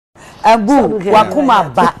Abu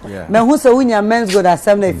wakuma ba me hu se wunya Menzgold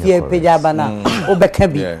asem na Afia peja ba na obeka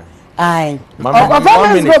bi aye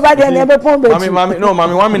Menzgold ba dey na be pon be mommy no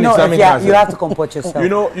mommy 1 minute no, you have to comport yourself. you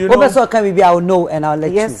know obeso can be I will know and I'll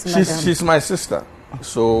let you. She's my sister,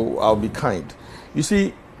 so I'll be kind. You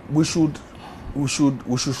see, we should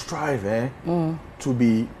strive to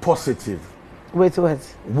be positive with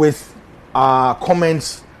what, with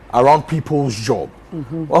comments around people's job.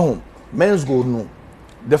 Oh, Menzgold no.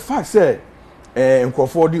 The fact said,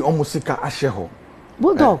 Nkrofo almost sika asheho.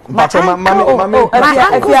 Bulldog. My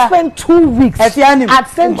uncle spent 2 weeks at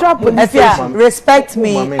Central Police Station. Respect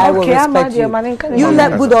me, I will respect you. You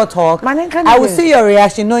let Bulldog talk. I will see your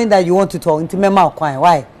reaction knowing that you want to talk.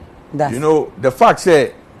 Why? You know, the fact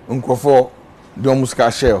said, Nkrofo almost sika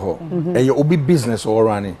asheho, and you be business all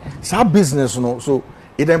running. It's our business, you know, so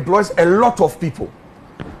it employs a lot of people.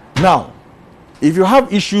 Now, if you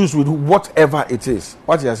have issues with whatever it is,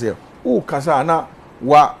 what you say? Oh, Kasana,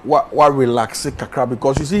 wa relax kakra,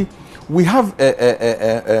 because you see, we have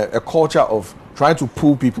a culture of trying to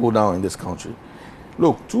pull people down in this country.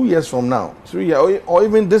 Look, 2 years from now, 3 years, or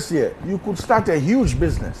even this year, you could start a huge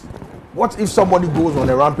business. What if somebody goes on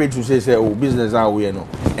a rampage to say, oh, business are we, you know,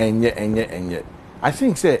 and yet. I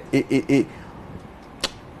think, say,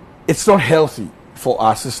 it's not healthy for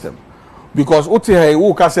our system. Because say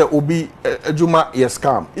obi ejuma yes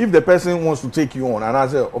scam. If the person wants to take you on and I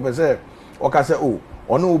say oh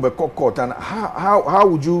ono be court, and how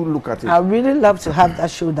would you look at it? I really love to have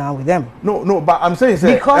that showdown with them. No, but I'm saying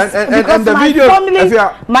because the my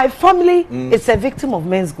video, my family is a victim of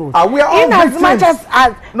Menzgold. We are all victims. As much as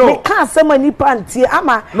they can't say money panty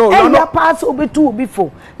ama no pass obi two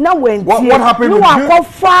before. Now when what happened with you? What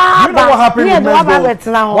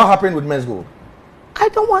happened with Menzgold? I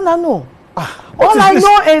don't want to know. All I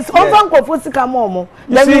know is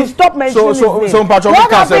then you stop mentioning his name.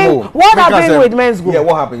 What happened with Menzgold? Yeah,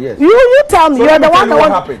 what happened? Yes. You tell me. You're the one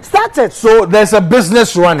that started. So there's a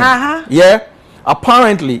business running. Yeah.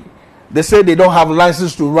 Apparently, they say they don't have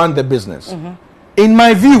license to run the business. In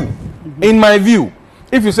my view,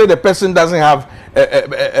 if you say the person doesn't have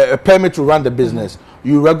a permit to run the business,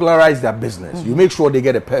 you regularize their business. You make sure they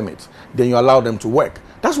get a permit. Then you allow them to work.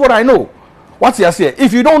 That's what I know. What's he saying?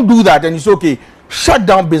 If you don't do that, then it's okay. Shut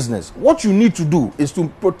down business. What you need to do is to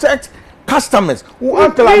protect customers. We do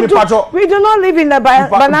not live in the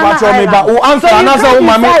banana island.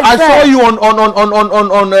 I saw you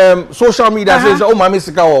on social media. Says, oh, Mami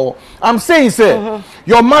Sika. I'm saying, sir,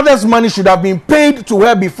 your mother's money should have been paid to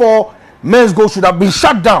her before Menzgold should have been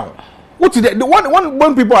shut down. What did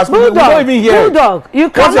when people are speaking, we don't even hear. Bulldog,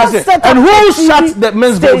 you cannot set up and who shut the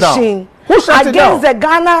Menzgold down? Who shut it down? Against the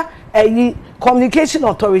Ghana Communication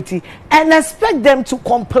Authority and expect them to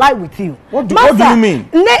comply with you. What do you mean?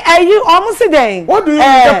 What do you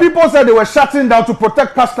mean? The people said they were shutting down to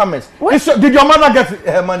protect customers. Did your mother get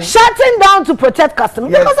her money? Shutting down to protect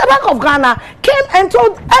customers? Yes. Because the Bank of Ghana came and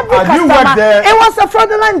told every customer it was a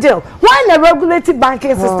fraudulent deal. Why in a regulated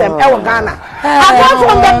banking system Ghana? Apart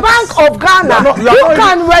from the Bank of Ghana, you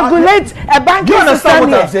can regulate a banking system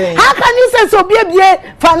here. How can you say so be a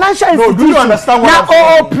financial institution? Do you understand what I'm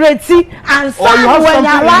saying? And or you have something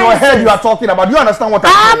in your head you are talking about. Do you understand what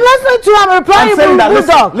I'm saying? Listening to you. I'm replying to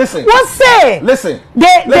Bulldog. Listen. What say? Listen.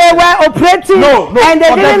 They were operating and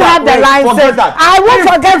they didn't have the license. I won't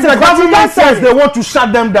forget the government says they want to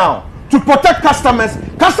shut them down to protect customers.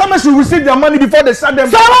 Customers should receive their money before they shut them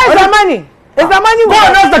down. So where is the money? Is the money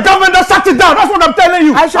going? That's the government that shut it down. That's what I'm telling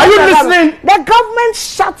you. Are you listening? The government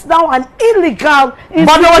shut down an illegal institution.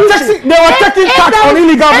 But they were taking tax on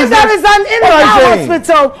illegal business. If there is an illegal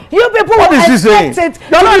hospital, you people will expect it.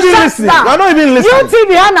 You're not even listening. You're not even listening.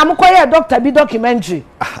 UTV and Amukoye Dr. B documentary.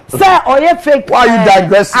 Say, oye fake. Why are you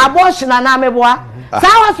digressing? Abortion and ameboa.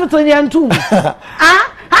 Sa hospital yentum.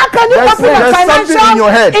 How can you open a financial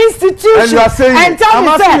institution and tell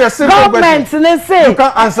me say government you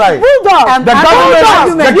can't answer it. Bulldog, the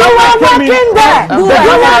government you were working there.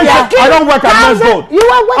 I don't work at Menzgold.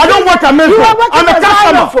 I don't work at Menzgold. I'm a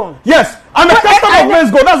customer. Yes, I'm a customer of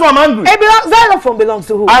Menzgold. That's why I'm angry. Xylophone belongs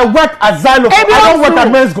to who? I work at Xylophone. I don't work at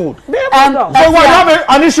Menzgold. So when you have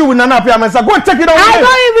an issue with Nana Afia, go and take it on. I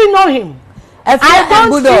don't even know him. I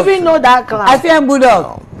don't even know that class. Afia and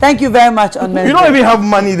Bulldog. Thank you very much on Menzgold. You don't even have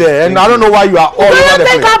money there, and I don't know why you are all over the place. Do you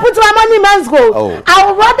think I put my money in Menzgold? I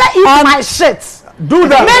would rather eat my shit. Do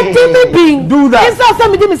that. Do that.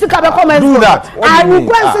 Do that. I will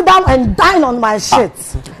go and sit down and dine on my shit.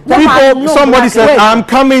 Somebody said, I'm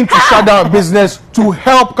coming to shut down business to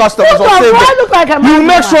help customers. You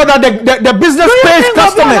make sure that the business pays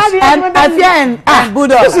customers. And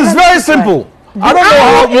Bulldog. This is very simple. I don't know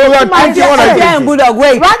how you are thinking what I think. Bulldog,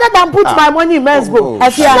 wait. Rather than put my money in Menzgold.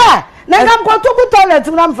 Afia. Now I'm going to go toilet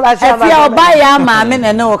to them flash. Afia buy ya mama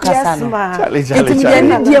me no kasano. It's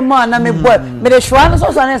me more na me boy. Me the Schwan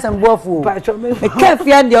so so na some boy fu. Me can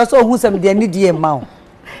Afia dey also who some dey need dey ma.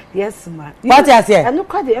 Yes ma. What you say? Abu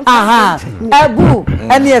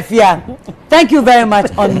and Afia. Thank you very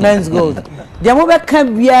much on Menzgold. Dey mo be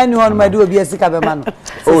kan bia ni on ma do obi asika be ma no.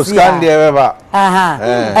 Oh scan there ever.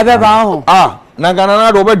 Ebeba ho. Na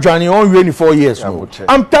Ghana do be dwane on we ni 4 years.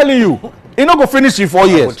 I'm telling you. You not go finish in 4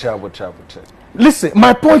 years. Listen,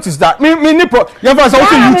 my point is that me you see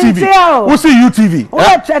UTV. Who see UTV?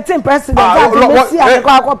 What threatening president?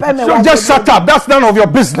 Just shut up. That's none of your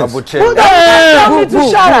business. Who tell me to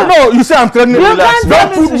shut up? No, you say I'm threatening.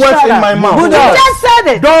 Don't put words in my mouth. You just said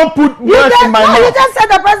it. Don't put words in my mouth. You just said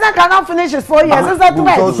the president cannot finish his 4 years. Is that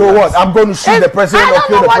right? So what? I'm going to shoot the president or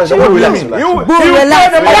kill the president. What do you mean? The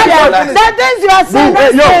things you are saying,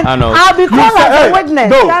 I'll be called as a witness.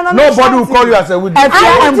 No, nobody will call you as a witness.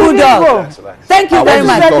 And Bulldog. Thank you very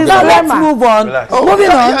much. Now let's move on.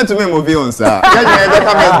 Moving on. Moving on, sir.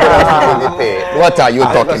 What are you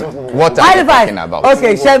talking? What are you talking about?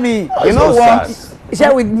 Okay, share me. You know what?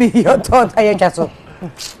 Share with me your thoughts.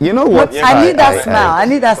 You know what? I need that smell. I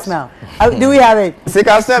need that smell. Do we have it? Say,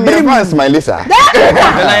 can send me a smile, Lisa.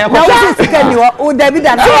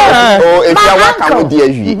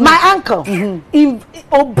 My uncle. In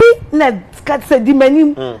Obi ne katse di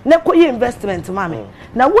manim ne koye investment mama.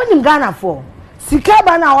 Na wonim Ghana for. Sika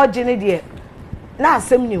ba na ogene de na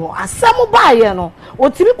asem ni ho. Asem ba ye no.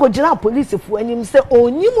 Otimi ko gina police fu anim se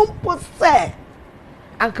onyim mpo se.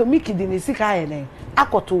 Uncle Mickey di ne sika ye ne.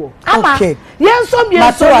 Akoto. Okay. Yen so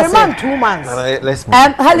bi so man 2 months. Let's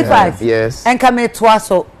Halifax. Yes. And come to us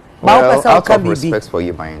so. Well, out of respect for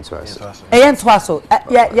you, my interest. I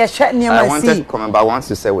wanted to come, but I want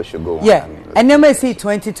to say we should go on. Yeah, and never see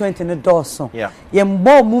 2020 in the door so. Yeah.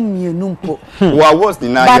 Well, what's the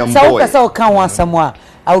name? But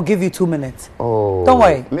I will give you 2 minutes. Oh. Don't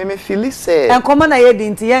worry. Me feel said. And come on, I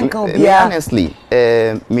didn't honestly,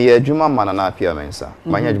 me a Juma man na Afia mensa.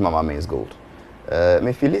 My Juma man Menzgold.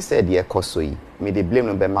 Me feel said ye kosoi. Me de blame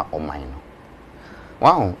no be ma on mine.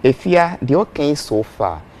 Wow, Afia the okay so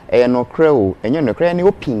far. No crow and you no any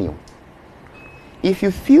opinion. If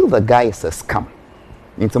you feel the guy is a scam,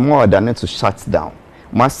 it's more than to shut down.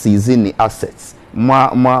 Must season the assets,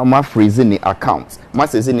 ma freezing the accounts,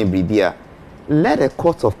 must season the BBA. Let a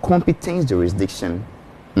court of competence jurisdiction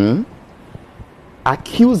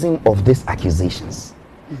accuse him of these accusations.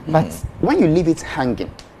 But when you leave it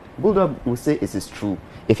hanging, Bulldog will say it is true.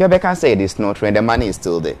 If you can say it is not true and the money is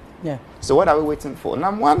still there. Yeah. So what are we waiting for?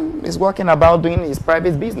 Number one is working about doing his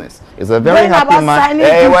private business. He's a very happy man.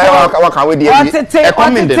 Hey, what can we do?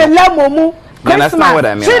 You understand what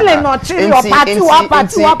I mean? Chilling or chilling or party.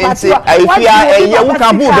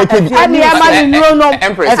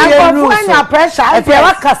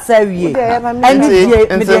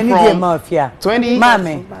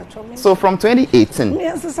 So from 2018,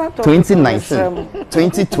 2019,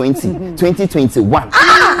 2020, 2021,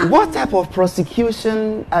 what type of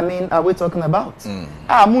prosecution, I mean, are we talking about?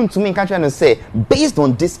 I'm to me, trying to say, based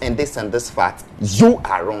on this and this and this fact, you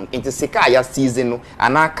are wrong. Into Sika season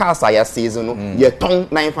and our cars season. Your tongue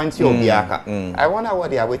na infancy obiaka. I wonder what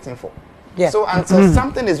they are waiting for. Yeah. So until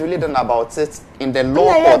something is really done about it in the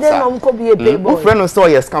law court, friend saw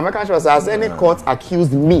yes, has any court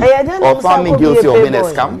accused me or found me guilty of being a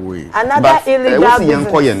scam? Another illegal.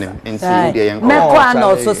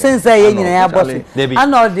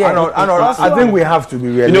 I think we have to be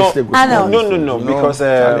realistic. No, because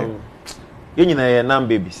you know,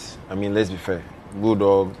 babies. I mean, let's be fair.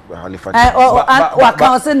 Bulldog, Halifax. What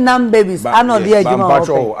can say babies? I know the I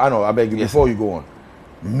know. I beg you before you go on.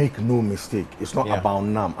 Make no mistake. It's not about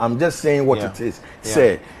nam. I'm just saying what it is.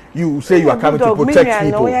 Say you say you are coming to protect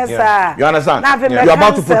people. You understand? You're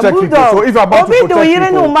about to protect people. So if you're about to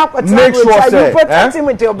protect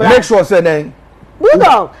people, make sure say then.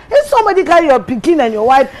 Bulldog, if somebody carry your pikin and your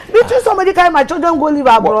wife, between somebody carry my children go live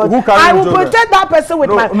abroad, I will protect that person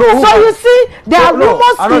with my. So you see, there are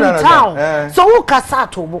rumors in town. So who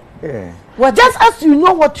casato? Well, just as you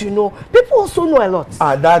know what you know, people also know a lot.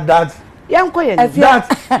 That. I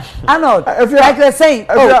know. Like they're saying,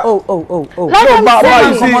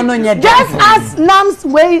 just as Nam's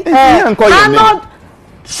way, Arnold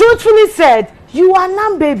truthfully said, you are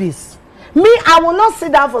Nam babies. Me, I will not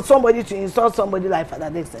sit down for somebody to insult somebody like Father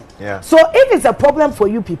Dixon. Yeah. So if it's a problem for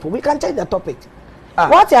you people, we can change the topic.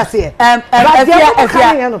 What you are saying? Afia,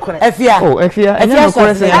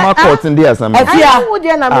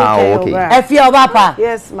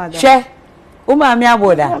 Yes, madam. Share. Uma mi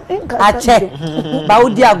aboda. Ache. Ba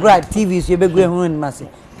udi agro TV so ye begwe hu ni mase.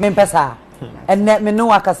 Me mpesa. Enne me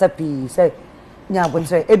no akasa pi say nya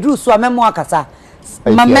abotre. Edru so amemo akasa.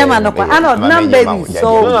 Mama no kwa. Ano nam baby.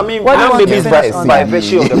 So I mean, nam baby by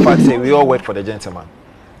virtue of the fact that we all work for the gentleman.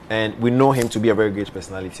 And we know him to be a very great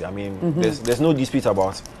personality. I mean, there's no dispute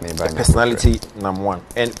about the personality, number one.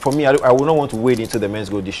 And for me, I would not want to wade into the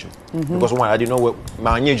Menzgold issue. Because one, I didn't know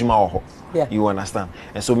what you understand.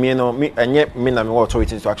 And so me and yet me and my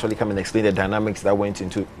authority to actually come and explain the dynamics that went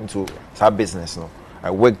into our business. No,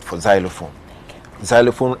 I worked for Xylophone.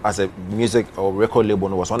 Xylophone as a music or record label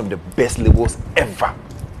was one of the best labels ever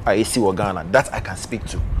I see or Ghana. That I can speak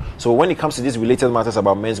to. So when it comes to these related matters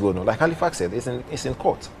about Menzgold, no, like Halifax said, it's in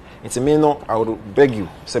court. It's a no, I would beg you,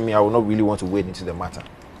 send me, I would not really want to wade into the matter.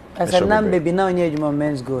 As a non baby, now you are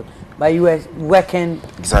Menzgold, but you were working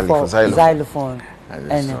for Xylophone.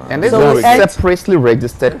 And these are separately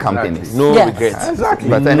registered companies. No regrets. Exactly.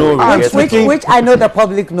 But which I know the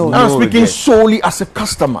public knows. I'm speaking solely as a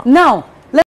customer. Now,